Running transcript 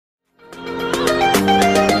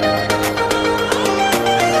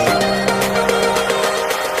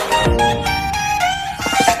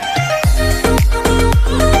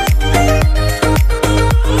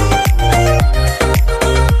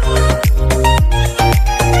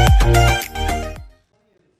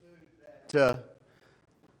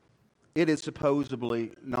it is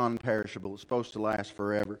supposedly non-perishable. It's supposed to last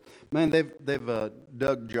forever. Man, they've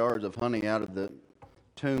dug jars of honey out of the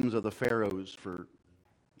tombs of the pharaohs for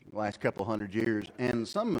the last couple hundred years, and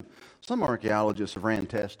some archaeologists have ran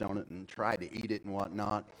tests on it and tried to eat it and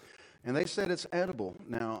whatnot, and they said it's edible.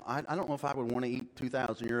 Now, I don't know if I would want to eat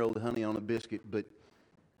 2,000-year-old honey on a biscuit, but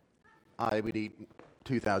I would eat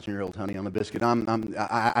 2,000-year-old honey on a biscuit.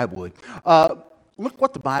 I would. Look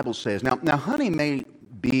what the Bible says. Now, honey may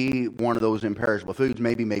be one of those imperishable foods,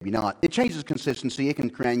 maybe not. It changes consistency, it can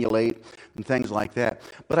granulate and things like that.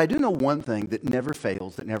 But I do know one thing that never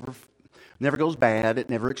fails, that never goes bad, it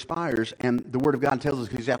never expires, and the Word of God tells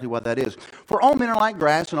us exactly what that is. For all men are like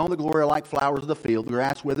grass, and all the glory are like flowers of the field. The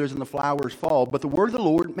grass withers and the flowers fall, but the word of the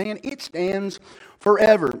Lord, man, it stands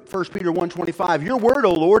forever. 1 Peter 1:25, your word,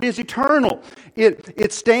 O Lord, is eternal.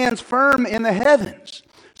 It stands firm in the heavens.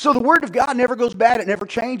 So the Word of God never goes bad, it never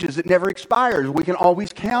changes, it never expires. We can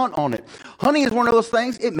always count on it. Honey is one of those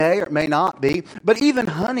things, it may or may not be, but even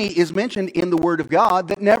honey is mentioned in the Word of God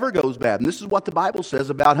that never goes bad. And this is what the Bible says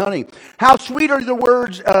about honey. How sweet are the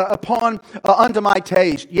words unto my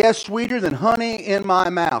taste, yes, sweeter than honey in my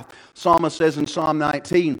mouth. Psalmist says in Psalm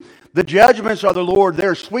 19, the judgments of the Lord,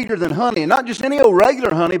 they're sweeter than honey. And not just any old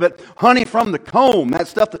regular honey, but honey from the comb. That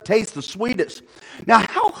stuff that tastes the sweetest. Now,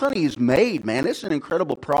 how honey is made, man, it's an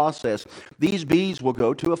incredible process. These bees will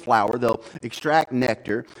go to a flower. They'll extract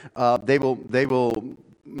nectar. They will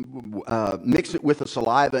mix it with the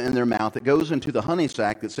saliva in their mouth. It goes into the honey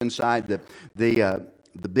sac that's inside the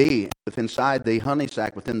bee. Inside the honey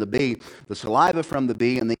sac within the bee, the saliva from the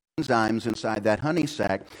bee and the enzymes inside that honey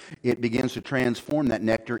sac, it begins to transform that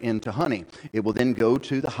nectar into honey. It will then go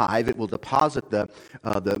to the hive. It will deposit the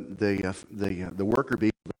worker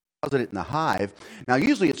bee, deposit it in the hive. Now,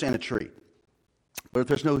 usually it's in a tree. But if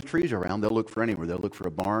there's no trees around, they'll look for anywhere. They'll look for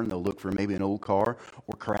a barn. They'll look for maybe an old car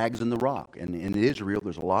or crags in the rock. And in Israel,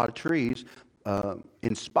 there's a lot of trees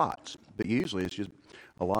in spots. But usually it's just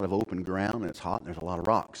a lot of open ground, and it's hot, and there's a lot of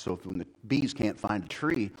rocks. So when the bees can't find a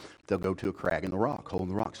tree, they'll go to a crag in the rock, hole in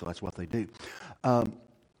the rock. So that's what they do. And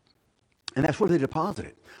that's where they deposit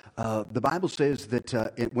it. The Bible says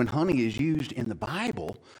that when honey is used in the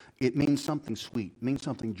Bible, it means something sweet, means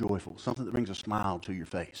something joyful, something that brings a smile to your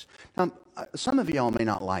face. Now, some of y'all may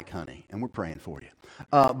not like honey, and we're praying for you.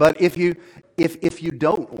 But if you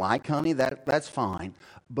don't like honey, that's fine.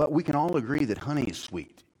 But we can all agree that honey is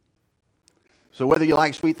sweet. So whether you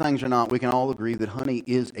like sweet things or not, we can all agree that honey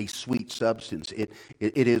is a sweet substance. It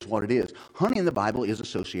is what it is. Honey in the Bible is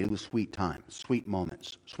associated with sweet times, sweet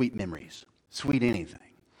moments, sweet memories, sweet anything.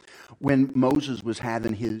 When Moses was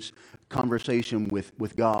having his conversation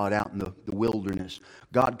with God out in the wilderness,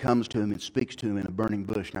 God comes to him and speaks to him in a burning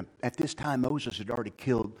bush. Now, at this time, Moses had already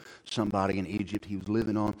killed somebody in Egypt. He was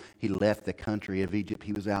living on, he left the country of Egypt.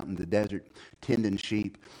 He was out in the desert tending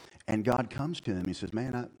sheep. And God comes to him. He says,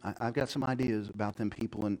 man, I've got some ideas about them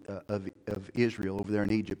people of Israel over there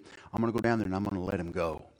in Egypt. I'm going to go down there and I'm going to let them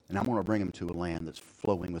go. And I'm going to bring them to a land that's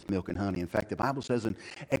flowing with milk and honey. In fact, the Bible says in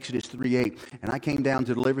Exodus 3:8, and I came down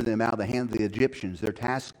to deliver them out of the hand of the Egyptians, their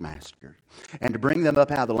taskmasters, and to bring them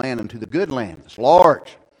up out of the land unto the good land, that's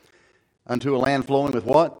large, unto a land flowing with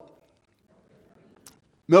what?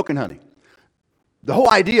 Milk and honey. The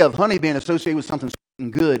whole idea of honey being associated with something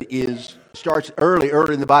good starts early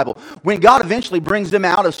in the Bible. When God eventually brings them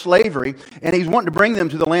out of slavery and He's wanting to bring them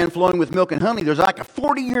to the land flowing with milk and honey, there's like a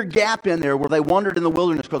 40-year gap in there where they wandered in the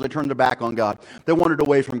wilderness because they turned their back on God. They wandered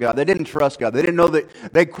away from God. They didn't trust God. They didn't know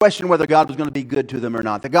that. They questioned whether God was going to be good to them or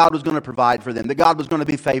not, that God was going to provide for them, that God was going to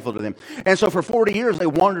be faithful to them. And so for 40 years they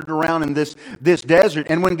wandered around in this desert.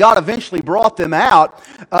 And when God eventually brought them out,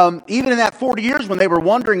 even in that 40 years when they were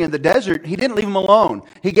wandering in the desert, He didn't leave them alone.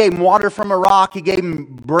 He gave them water from a rock. He gave them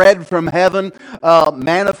bread from heaven,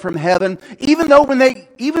 manna from heaven. Even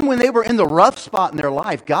when they were in the rough spot in their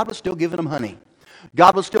life, God was still giving them honey.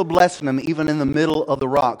 God was still blessing them even in the middle of the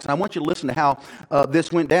rocks. And I want you to listen to how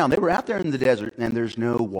this went down. They were out there in the desert and there's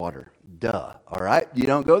no water. Duh. All right? You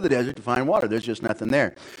don't go to the desert to find water. There's just nothing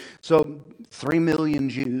there. So 3 million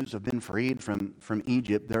Jews have been freed from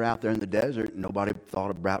Egypt. They're out there in the desert. Nobody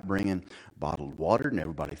thought about bringing bottled water.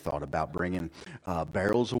 Nobody thought about bringing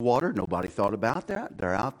barrels of water. Nobody thought about that.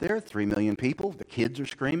 They're out there, 3 million people. The kids are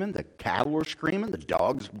screaming. The cattle are screaming. The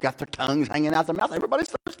dogs got their tongues hanging out their mouth.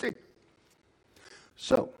 Everybody's thirsty.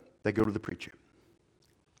 So they go to the preacher.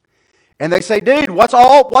 And they say, dude, what's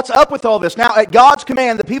up with all this? Now, at God's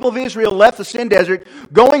command, the people of Israel left the Sin Desert,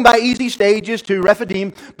 going by easy stages to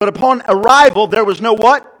Rephidim. But upon arrival, there was no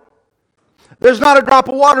what? There's not a drop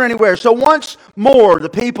of water anywhere. So once more, the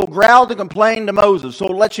people growled and complained to Moses. So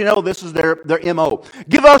to let you know, this is their MO.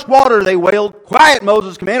 Give us water, they wailed. Quiet,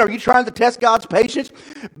 Moses commanded. Are you trying to test God's patience?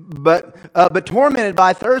 But tormented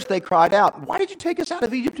by thirst, they cried out, why did you take us out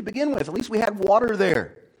of Egypt to begin with? At least we had water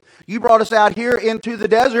there. You brought us out here into the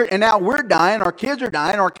desert, and now we're dying. Our kids are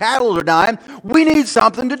dying. Our cattle are dying. We need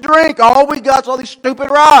something to drink. All we got is all these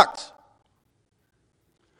stupid rocks.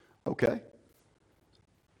 Okay.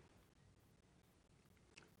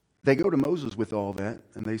 They go to Moses with all that,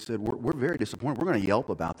 and they said, we're very disappointed. We're going to yelp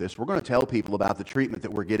about this. We're going to tell people about the treatment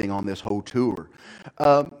that we're getting on this whole tour.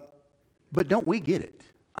 But don't we get it?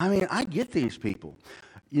 I mean, I get these people.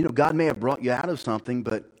 You know, God may have brought you out of something,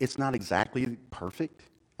 but it's not exactly perfect.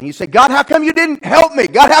 And you say, God, how come you didn't help me?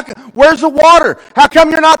 God, where's the water? How come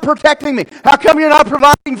you're not protecting me? How come you're not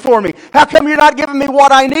providing for me? How come you're not giving me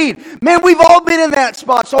what I need? Man, we've all been in that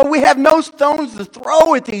spot, so we have no stones to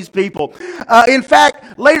throw at these people. In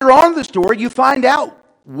fact, later on in the story, you find out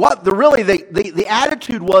what the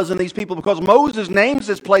attitude was in these people, because Moses names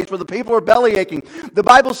this place where the people are belly aching. The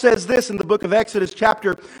Bible says this in the book of Exodus,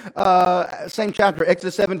 same chapter,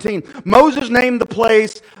 Exodus 17. Moses named the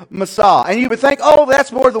place Massah. And you would think, oh,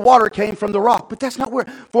 that's where the water came from the rock. But that's not where.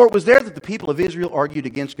 For it was there that the people of Israel argued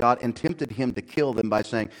against God and tempted him to kill them by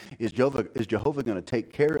saying, is Jehovah going to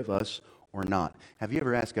take care of us or not? Have you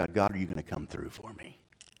ever asked God, God, are you going to come through for me?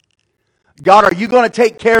 God, are you going to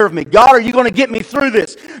take care of me? God, are you going to get me through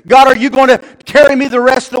this? God, are you going to carry me the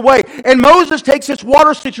rest of the way? And Moses takes this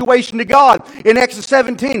water situation to God in Exodus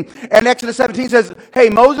 17. And Exodus 17 says, hey,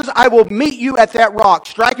 Moses, I will meet you at that rock.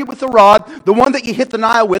 Strike it with the rod, the one that you hit the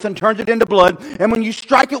Nile with and turns it into blood. And when you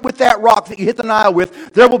strike it with that rock that you hit the Nile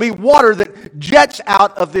with, there will be water that jets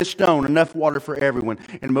out of this stone. Enough water for everyone.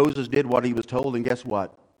 And Moses did what he was told, and guess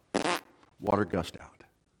what? Water gushed out.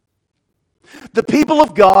 The people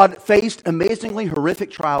of God faced amazingly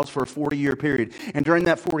horrific trials for a 40-year period. And during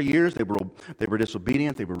that 40 years, they were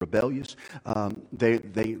disobedient, they were rebellious. They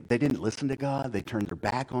didn't listen to God, they turned their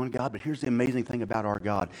back on God. But here's the amazing thing about our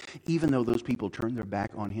God. Even though those people turned their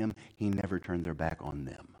back on Him, He never turned their back on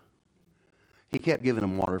them. He kept giving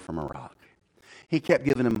them water from a rock. He kept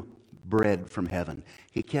giving them bread from heaven.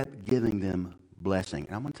 He kept giving them blessing.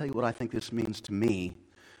 And I'm going to tell you what I think this means to me.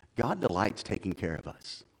 God delights taking care of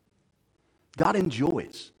us. God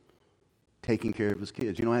enjoys taking care of His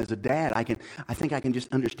kids. You know, as a dad, I think I can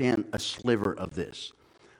just understand a sliver of this.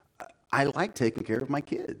 I like taking care of my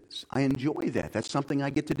kids. I enjoy that. That's something I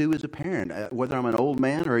get to do as a parent. Whether I'm an old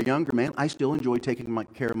man or a younger man, I still enjoy taking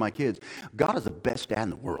care of my kids. God is the best dad in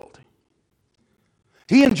the world.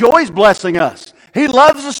 He enjoys blessing us. He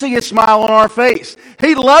loves to see a smile on our face.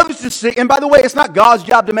 He loves to see, and by the way, it's not God's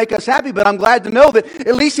job to make us happy, but I'm glad to know that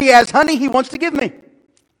at least He has honey He wants to give me.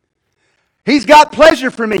 He's got pleasure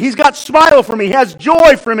for me. He's got smile for me. He has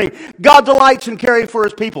joy for me. God delights in caring for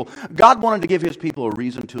His people. God wanted to give His people a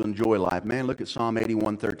reason to enjoy life. Man, look at Psalm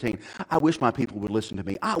 81:13. I wish my people would listen to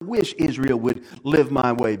me. I wish Israel would live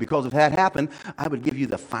my way. Because if that happened, I would give you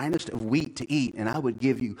the finest of wheat to eat, and I would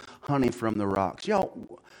give you honey from the rocks.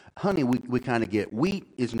 Y'all, honey we kind of get. Wheat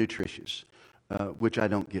is nutritious, which I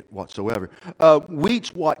don't get whatsoever. Wheat's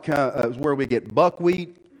is where we get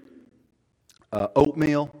buckwheat,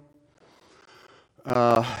 oatmeal.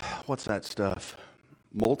 What's that stuff?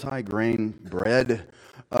 Multi-grain bread.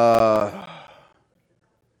 I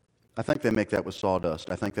think they make that with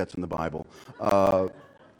sawdust. I think that's in the Bible.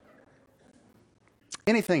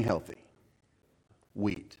 Anything healthy.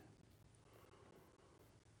 Wheat.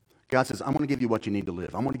 God says, I'm going to give you what you need to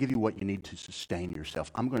live. I'm going to give you what you need to sustain yourself.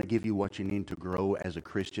 I'm going to give you what you need to grow as a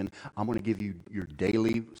Christian. I'm going to give you your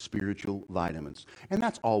daily spiritual vitamins. And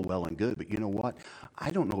that's all well and good, but you know what? I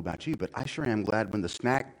don't know about you, but I sure am glad when the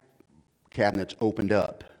snack cabinets opened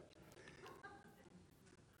up.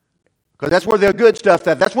 Because that's where the good stuff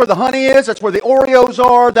is. That's where the honey is. That's where the Oreos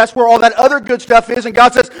are. That's where all that other good stuff is. And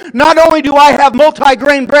God says, not only do I have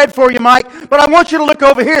multi-grain bread for you, Mike, but I want you to look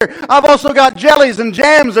over here. I've also got jellies and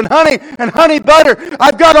jams and honey butter.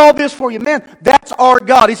 I've got all this for you. Man, that's our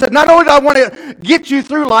God. He said, not only do I want to get you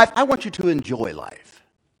through life, I want you to enjoy life.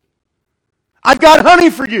 I've got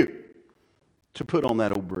honey for you to put on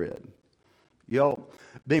that old bread. Y'all,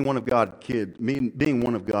 being one of God's kids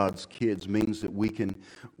means that we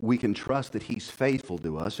can trust that He's faithful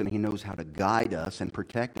to us and He knows how to guide us and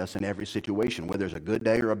protect us in every situation, whether it's a good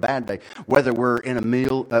day or a bad day, whether we're in the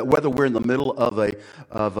middle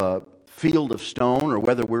of a field of stone or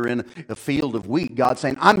whether we're in a field of wheat. God's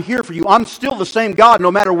saying, I'm here for you. I'm still the same God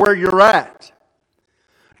no matter where you're at.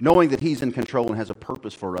 Knowing that He's in control and has a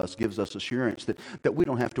purpose for us gives us assurance that we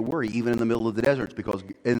don't have to worry, even in the middle of the deserts, because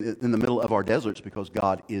in the middle of our deserts, because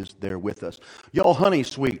God is there with us. Y'all, honey's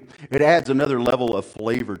sweet. It adds another level of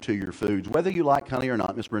flavor to your foods. Whether you like honey or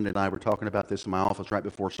not, Miss Brenda and I were talking about this in my office right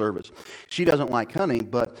before service. She doesn't like honey,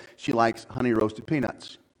 but she likes honey roasted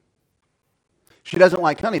peanuts. She doesn't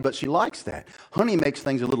like honey, but she likes that. Honey makes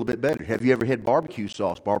things a little bit better. Have you ever had barbecue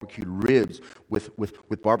sauce, barbecued ribs with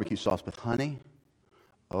barbecue sauce with honey?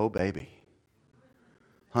 Oh, baby.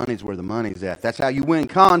 Honey's where the money's at. That's how you win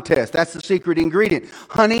contests. That's the secret ingredient.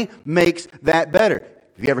 Honey makes that better.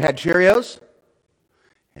 Have you ever had Cheerios?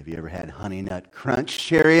 Have you ever had Honey Nut Crunch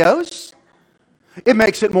Cheerios? It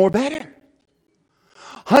makes it more better.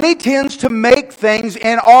 Honey tends to make things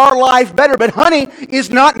in our life better, but honey is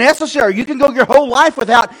not necessary. You can go your whole life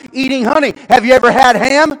without eating honey. Have you ever had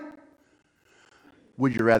ham?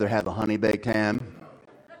 Would you rather have a honey-baked ham?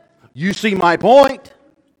 You see my point.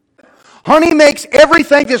 Honey makes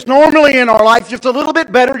everything that's normally in our life just a little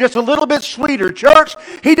bit better, just a little bit sweeter. Church,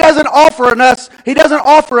 He doesn't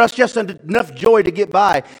offer us just enough joy to get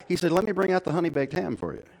by. He said, let me bring out the honey-baked ham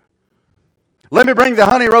for you. Let me bring the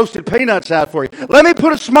honey roasted peanuts out for you. Let me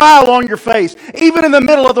put a smile on your face, even in the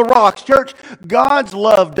middle of the rocks. Church, God's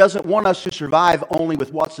love doesn't want us to survive only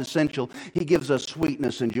with what's essential. He gives us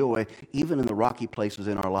sweetness and joy, even in the rocky places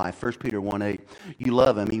in our life. 1 Peter 1:8, you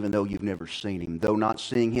love Him even though you've never seen Him. Though not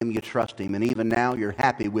seeing Him, you trust Him. And even now you're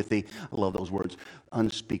happy with the, I love those words,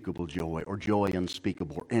 unspeakable joy, or joy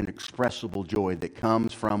unspeakable, or inexpressible joy that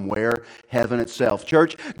comes from where? Heaven itself.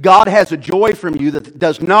 Church, God has a joy from you that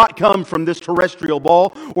does not come from this terrestrial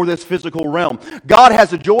ball or this physical realm. God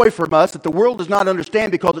has a joy from us that the world does not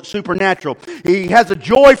understand because it's supernatural. He has a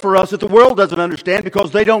joy for us that the world doesn't understand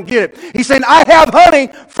because they don't get it. He's saying, I have honey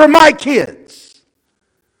for my kids.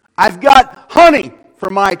 I've got honey for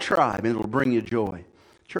my tribe, and it'll bring you joy.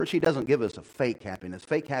 Church, He doesn't give us a fake happiness.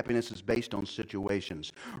 Fake happiness is based on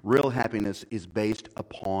situations. Real happiness is based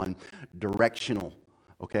upon directional,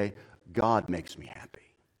 okay? God makes me happy.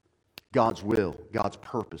 God's will, God's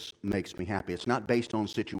purpose makes me happy. It's not based on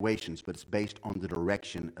situations, but it's based on the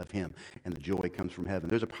direction of Him. And the joy comes from heaven.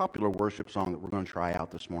 There's a popular worship song that we're going to try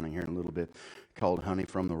out this morning here in a little bit called Honey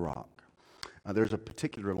from the Rock. There's a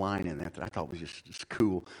particular line in that I thought was just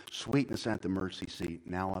cool. Sweetness at the mercy seat.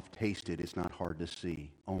 Now I've tasted, it's not hard to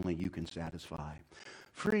see. Only you can satisfy.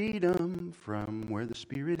 Freedom from where the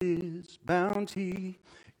Spirit is. Bounty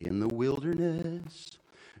in the wilderness.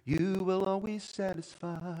 You will always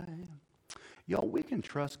satisfy. Y'all, we can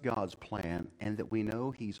trust God's plan and that we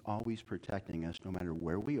know He's always protecting us no matter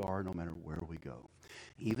where we are, no matter where we go.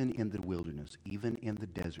 Even in the wilderness, even in the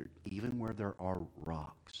desert, even where there are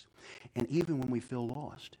rocks. And even when we feel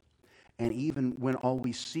lost. And even when all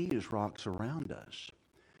we see is rocks around us.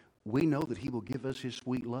 We know that He will give us His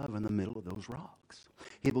sweet love in the middle of those rocks.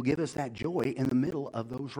 He will give us that joy in the middle of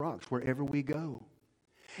those rocks wherever we go.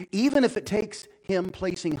 Even if it takes Him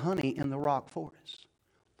placing honey in the rock for us.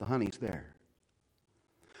 The honey's there.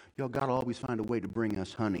 Y'all, God will always find a way to bring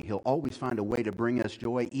us honey. He'll always find a way to bring us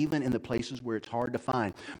joy, even in the places where it's hard to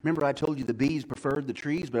find. Remember I told you the bees preferred the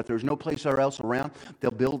trees, but if there's no place else around,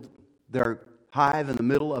 they'll build their hive in the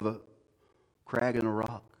middle of a crag and a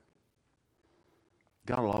rock.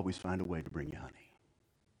 God will always find a way to bring you honey.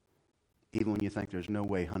 Even when you think there's no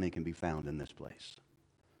way honey can be found in this place.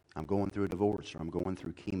 I'm going through a divorce, or I'm going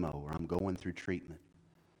through chemo, or I'm going through treatment.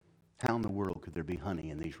 How in the world could there be honey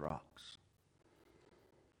in these rocks?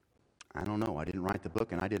 I don't know. I didn't write the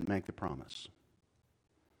book, and I didn't make the promise.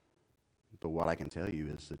 But what I can tell you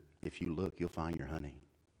is that if you look, you'll find your honey.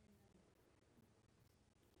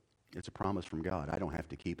 It's a promise from God. I don't have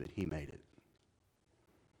to keep it. He made it.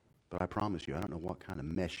 But I promise you, I don't know what kind of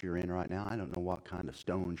mess you're in right now. I don't know what kind of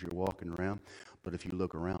stones you're walking around. But if you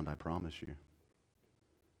look around, I promise you,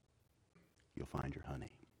 you'll find your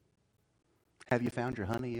honey. Have you found your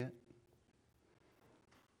honey yet?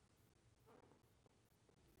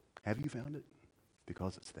 Have you found it?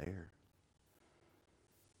 Because it's there.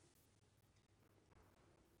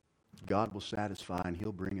 God will satisfy and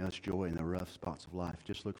He'll bring us joy in the rough spots of life.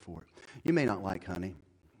 Just look for it. You may not like honey,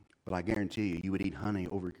 but I guarantee you, you would eat honey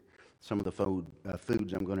over some of the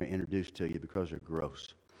foods I'm going to introduce to you because they're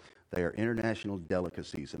gross. They are international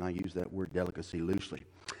delicacies, and I use that word delicacy loosely.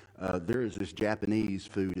 There is this Japanese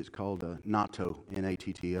food. It's called natto,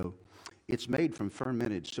 N-A-T-T-O. It's made from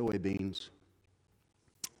fermented soybeans,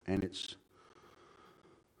 and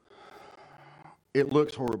it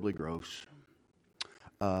looks horribly gross.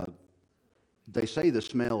 They say the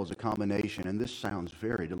smell is a combination, and this sounds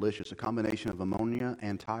very delicious, a combination of ammonia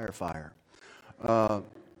and tire fire.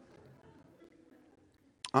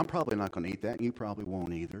 I'm probably not going to eat that, and you probably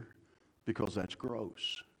won't either, because that's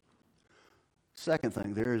gross. Second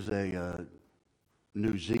thing, there's a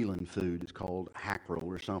New Zealand food. It's called hackerel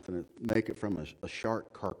or something. They make it from a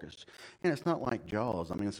shark carcass. And it's not like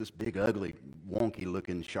Jaws. I mean, it's this big, ugly,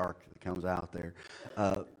 wonky-looking shark that comes out there.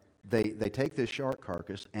 They take this shark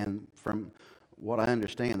carcass, and from what I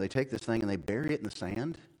understand, they take this thing and they bury it in the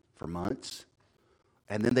sand for months,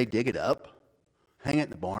 and then they dig it up, hang it in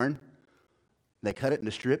the barn, they cut it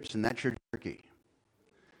into strips, and that's your turkey.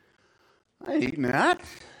 I ain't eating that.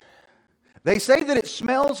 They say that it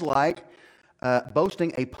smells like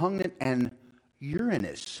boasting a pungent and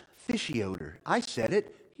urinous fishy odor. I said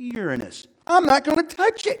it, urinous. I'm not going to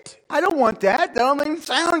touch it. I don't want that. That don't even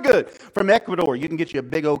sound good. From Ecuador, you can get you a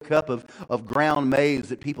big old cup of ground maize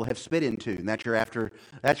that people have spit into, and that's your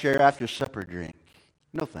after supper drink.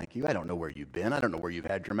 No, thank you. I don't know where you've been. I don't know where you've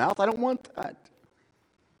had your mouth. I don't want that.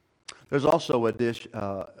 There's also a dish.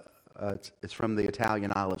 It's from the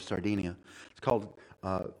Italian Isle of Sardinia. It's called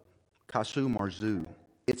casu marzu.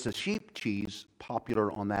 It's a sheep cheese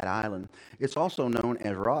popular on that island. It's also known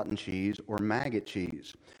as rotten cheese or maggot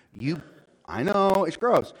cheese. I know, it's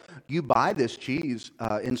gross. You buy this cheese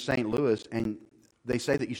in St. Louis, and they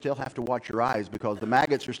say that you still have to watch your eyes because the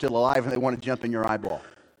maggots are still alive and they want to jump in your eyeball.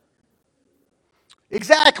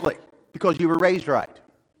 Exactly, because you were raised right.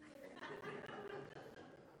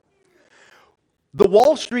 The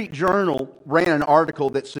Wall Street Journal ran an article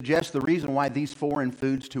that suggests the reason why these foreign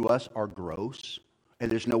foods to us are gross,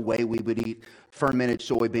 and there's no way we would eat fermented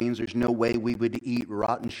soybeans, there's no way we would eat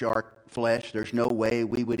rotten shark flesh, there's no way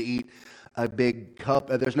we would eat a big cup,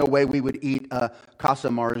 there's no way we would eat casa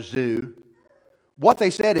marzu. What they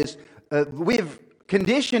said is, we have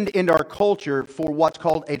conditioned in our culture for what's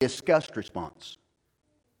called a disgust response.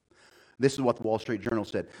 This is what the Wall Street Journal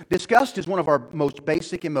said. Disgust is one of our most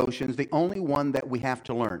basic emotions, the only one that we have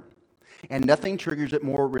to learn. And nothing triggers it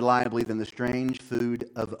more reliably than the strange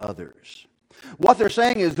food of others. What they're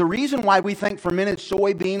saying is the reason why we think fermented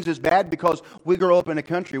soybeans is bad because we grow up in a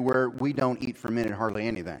country where we don't eat fermented hardly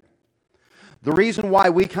anything. The reason why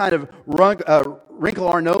we kind of wrinkle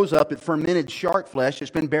our nose up at fermented shark flesh,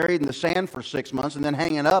 it's been buried in the sand for 6 months and then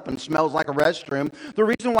hanging up and smells like a restroom. The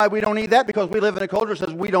reason why we don't eat that because we live in a culture that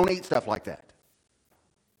says we don't eat stuff like that.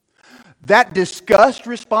 That disgust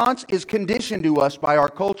response is conditioned to us by our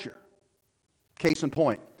culture. Case in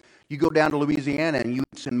point. You go down to Louisiana and you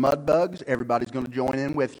eat some mud bugs, everybody's going to join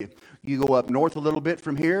in with you. You go up north a little bit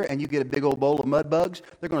from here and you get a big old bowl of mud bugs,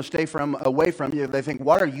 they're going to stay away from you. They think,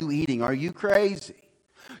 what are you eating? Are you crazy?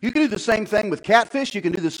 You can do the same thing with catfish. You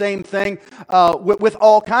can do the same thing with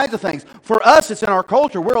all kinds of things. For us, it's in our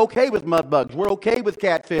culture. We're okay with mud bugs. We're okay with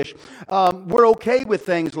catfish. We're okay with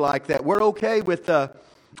things like that. We're okay with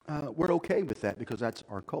that because that's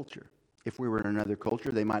our culture. If we were in another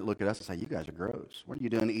culture, they might look at us and say, you guys are gross. What are you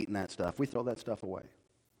doing eating that stuff? We throw that stuff away.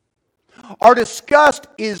 Our disgust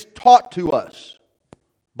is taught to us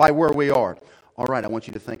by where we are. All right, I want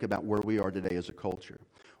you to think about where we are today as a culture.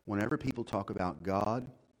 Whenever people talk about God,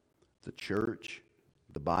 the church,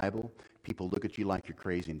 the Bible, people look at you like you're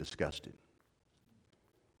crazy and disgusted.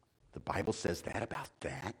 The Bible says that about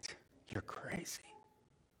that? You're crazy.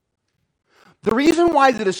 The reason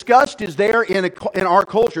why the disgust is there in our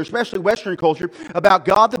culture, especially Western culture, about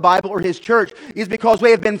God, the Bible, or His church, is because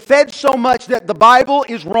we have been fed so much that the Bible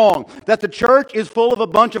is wrong, that the church is full of a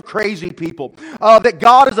bunch of crazy people, that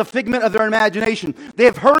God is a figment of their imagination. They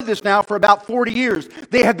have heard this now for about 40 years.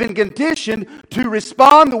 They have been conditioned to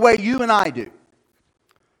respond the way you and I do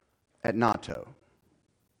at NATO.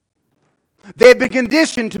 They have been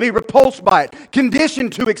conditioned to be repulsed by it,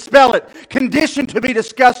 conditioned to expel it, conditioned to be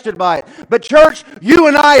disgusted by it. But church, you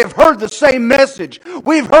and I have heard the same message.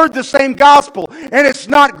 We've heard the same gospel, and it's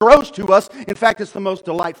not gross to us. In fact, it's the most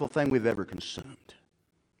delightful thing we've ever consumed.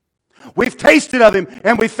 We've tasted of Him,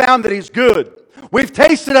 and we found that He's good. We've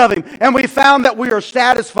tasted of Him, and we found that we are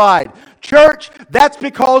satisfied. Church, that's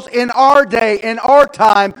because in our day, in our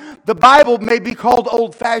time, the Bible may be called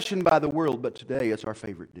old-fashioned by the world, but today it's our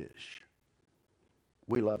favorite dish.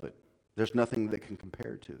 We love it. There's nothing that can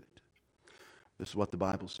compare to it. This is what the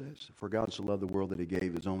Bible says. For God so loved the world that He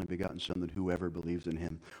gave His only begotten Son, that whoever believes in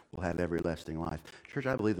Him will have everlasting life. Church,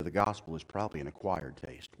 I believe that the gospel is probably an acquired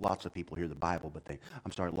taste. Lots of people hear the Bible,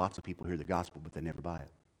 lots of people hear the gospel, but they never buy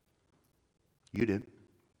it. You did.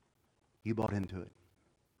 You bought into it.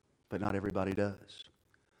 But not everybody does.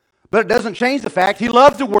 But it doesn't change the fact He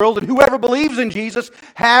loves the world, and whoever believes in Jesus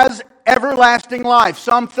has everlasting life.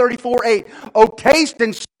 Psalm 34:8. Oh, taste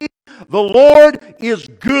and see the Lord is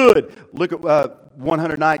good. Look at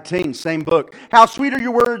 119, same book. How sweet are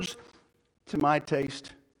your words to my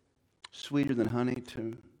taste. sweeter than honey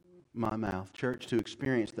to my mouth. Church, to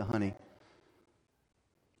experience the honey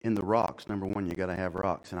in the rocks, number one, you got to have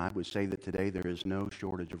rocks. And I would say that today there is no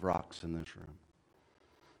shortage of rocks in this room.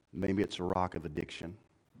 Maybe it's a rock of addiction.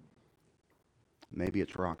 Maybe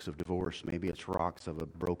it's rocks of divorce. Maybe it's rocks of a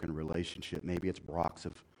broken relationship. Maybe it's rocks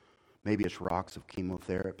of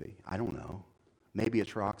chemotherapy. I don't know. Maybe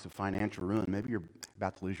it's rocks of financial ruin. Maybe you're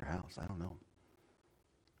about to lose your house. I don't know.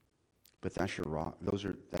 But that's your rock.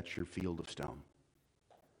 That's your field of stone.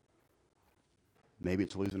 Maybe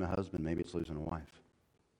it's losing a husband. Maybe it's losing a wife.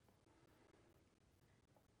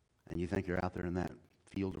 And you think you're out there in that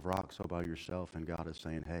field of rocks all by yourself, and God is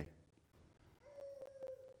saying, hey,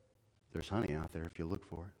 there's honey out there if you look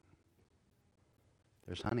for it.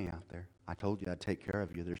 There's honey out there. I told you I'd take care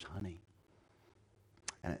of you. There's honey.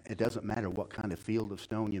 And it doesn't matter what kind of field of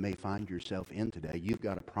stone you may find yourself in today. You've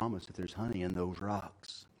got a promise that there's honey in those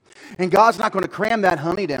rocks. And God's not going to cram that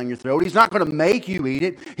honey down your throat. He's not going to make you eat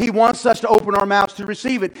it. He wants us to open our mouths to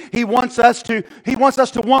receive it. He wants us to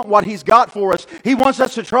want what He's got for us. He wants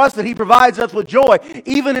us to trust that He provides us with joy,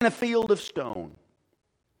 even in a field of stone.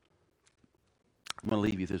 I'm going to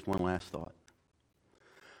leave you with this one last thought.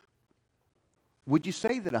 Would you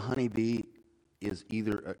say that a honeybee is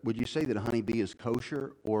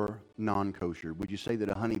kosher or non-kosher? Would you say that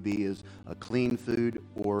a honeybee is a clean food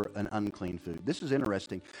or an unclean food? This is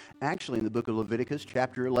interesting. Actually, in the book of Leviticus,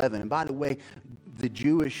 chapter 11, and by the way, the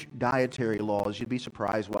Jewish dietary laws, you'd be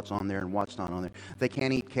surprised what's on there and what's not on there. They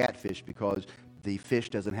can't eat catfish because the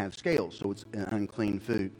fish doesn't have scales, so it's an unclean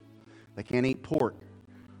food. They can't eat pork.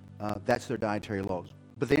 That's their dietary laws.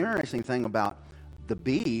 But the interesting thing about the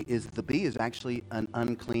bee is actually an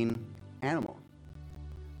unclean animal.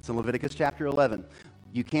 It's in Leviticus chapter 11.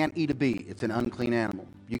 You can't eat a bee. It's an unclean animal.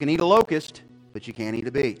 You can eat a locust, but you can't eat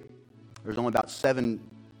a bee. There's only about 7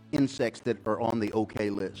 insects that are on the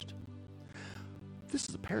okay list. This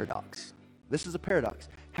is a paradox.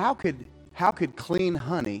 How could clean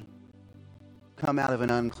honey come out of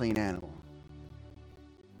an unclean animal?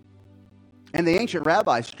 And the ancient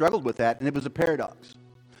rabbis struggled with that, and it was a paradox.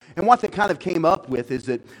 And what they kind of came up with is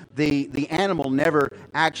that the animal never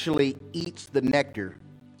actually eats the nectar,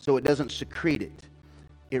 so it doesn't secrete it.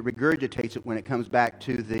 It regurgitates it when it comes back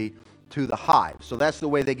to the hive. So that's the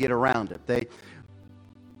way they get around it.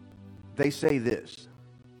 They say this,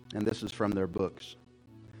 and this is from their books.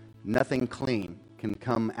 Nothing clean can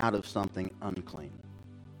come out of something unclean.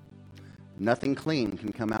 Nothing clean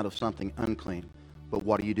can come out of something unclean. But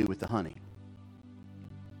what do you do with the honey?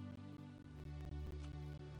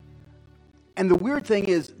 And the weird thing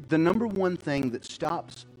is, the number one thing that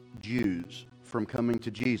stops Jews from coming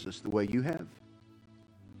to Jesus the way you have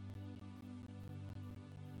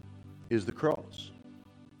is the cross.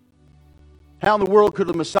 How in the world could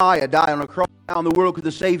the Messiah die on a cross? How in the world could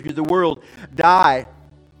the Savior of the world die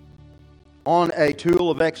on a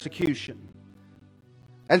tool of execution?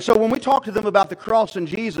 And so when we talk to them about the cross and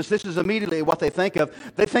Jesus, this is immediately what they think of.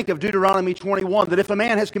 They think of Deuteronomy 21, that if a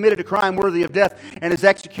man has committed a crime worthy of death and is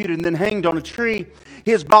executed and then hanged on a tree,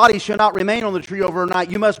 his body shall not remain on the tree overnight.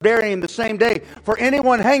 You must bury him the same day. For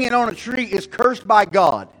anyone hanging on a tree is cursed by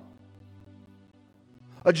God.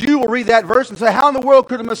 A Jew will read that verse and say, how in the world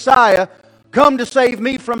could a Messiah come to save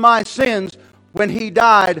me from my sins when He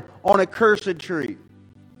died on a cursed tree?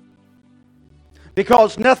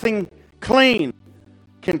 Because nothing clean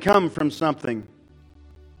can come from something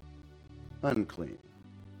unclean.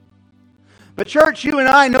 But church, you and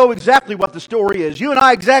I know exactly what the story is. You and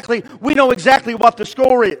I we know exactly what the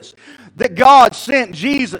story is. That God sent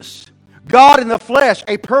Jesus, God in the flesh,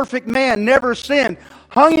 a perfect man, never sinned,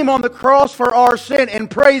 hung Him on the cross for our sin, and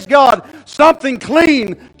praise God, something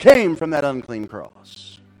clean came from that unclean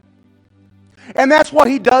cross. And that's what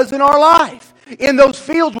He does in our life. In those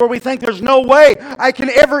fields where we think there's no way I can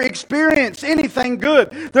ever experience anything good.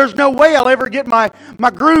 There's no way I'll ever get my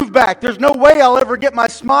groove back. There's no way I'll ever get my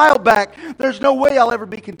smile back. There's no way I'll ever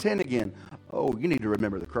be content again. Oh, you need to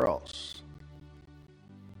remember the cross.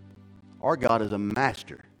 Our God is a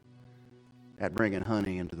master at bringing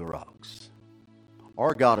honey into the rocks.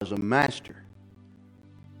 Our God is a master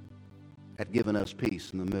at giving us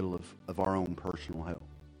peace in the middle of our own personal hell.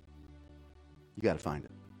 You got to find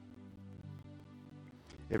it.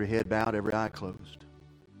 Every head bowed, every eye closed.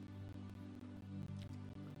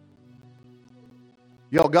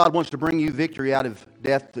 Y'all, God wants to bring you victory out of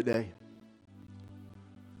death today.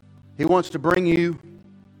 He wants to bring you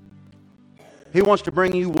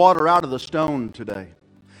water out of the stone today.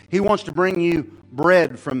 He wants to bring you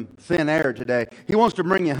bread from thin air today. He wants to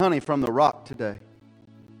bring you honey from the rock today.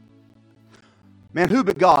 Man, who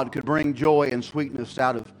but God could bring joy and sweetness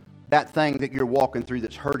out of that thing that you're walking through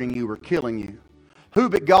that's hurting you or killing you. Who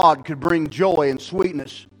but God could bring joy and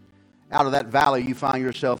sweetness out of that valley you find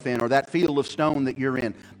yourself in, or that field of stone that you're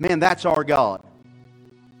in? Man, that's our God.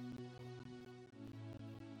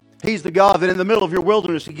 He's the God that in the middle of your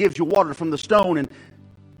wilderness, He gives you water from the stone and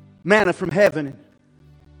manna from heaven, and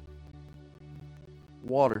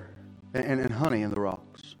water and honey in the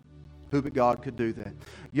rocks. Who but God could do that?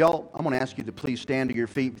 Y'all, I'm going to ask you to please stand to your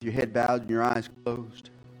feet with your head bowed and your eyes closed.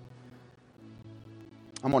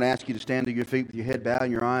 I'm going to ask you to stand to your feet with your head bowed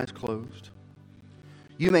and your eyes closed.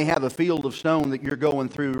 You may have a field of stone that you're going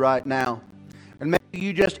through right now. And maybe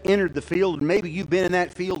you just entered the field, and maybe you've been in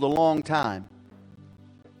that field a long time.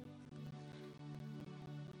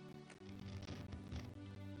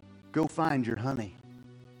 Go find your honey.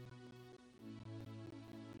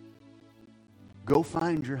 Go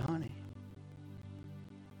find your honey.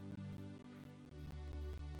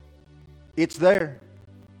 It's there.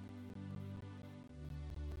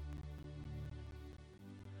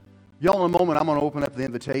 Y'all, in a moment, I'm going to open up the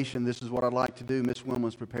invitation. This is what I'd like to do. Miss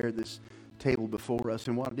Wilman's prepared this table before us.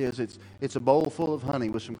 And what it is, it's a bowl full of honey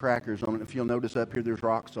with some crackers on it. If you'll notice up here, there's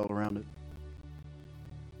rocks all around it.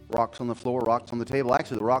 Rocks on the floor, rocks on the table.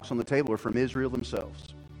 Actually, the rocks on the table are from Israel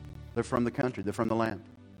themselves. They're from the country. They're from the land.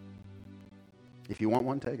 If you want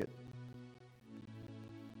one, take it.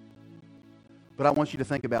 But I want you to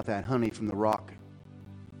think about that honey from the rock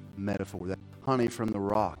metaphor, that honey from the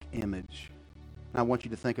rock image. And I want you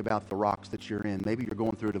to think about the rocks that you're in. Maybe you're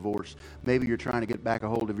going through a divorce. Maybe you're trying to get back a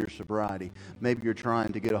hold of your sobriety. Maybe you're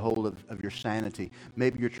trying to get a hold of your sanity.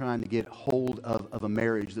 Maybe you're trying to get hold of a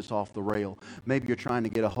marriage that's off the rail. Maybe you're trying to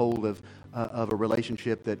get a hold of a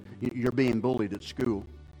relationship that you're being bullied at school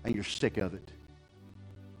and you're sick of it.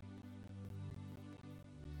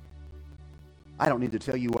 I don't need to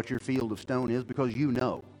tell you what your field of stone is, because you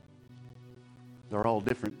know. They're all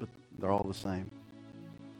different, but they're all the same.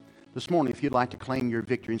 This morning, if you'd like to claim your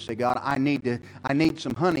victory and say, God, I need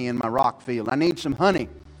some honey in my rock field. I need some honey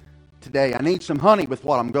today. I need some honey with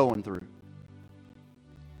what I'm going through.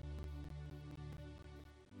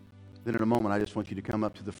 Then in a moment, I just want you to come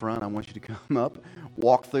up to the front. I want you to come up,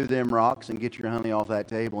 walk through them rocks, and get your honey off that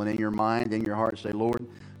table. And in your mind, in your heart, say, Lord,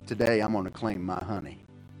 today I'm going to claim my honey.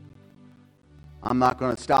 I'm not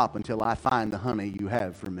going to stop until I find the honey you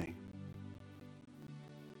have for me.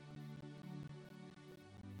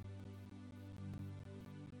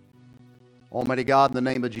 Almighty God, in the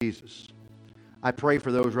name of Jesus, I pray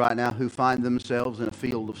for those right now who find themselves in a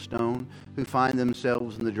field of stone, who find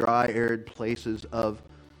themselves in the dry, arid places of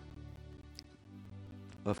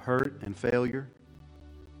hurt and failure,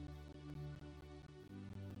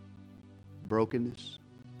 brokenness.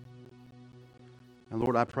 And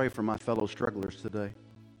Lord, I pray for my fellow strugglers today.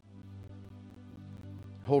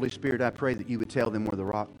 Holy Spirit, I pray that you would tell them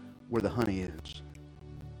where the honey is,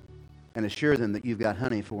 and assure them that you've got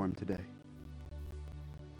honey for them today.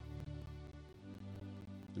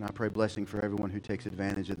 And I pray blessing for everyone who takes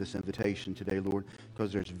advantage of this invitation today, Lord,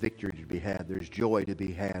 because there's victory to be had. There's joy to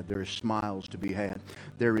be had. There's smiles to be had.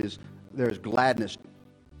 There's gladness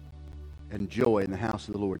and joy in the house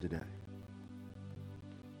of the Lord today.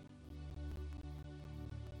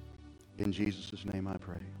 In Jesus' name I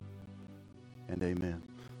pray. And amen.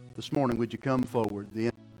 This morning, would you come forward?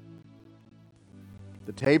 The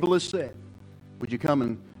table is set. Would you come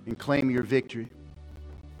and claim your victory?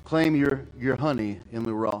 Claim your honey in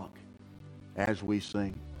the rock as we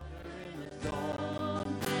sing.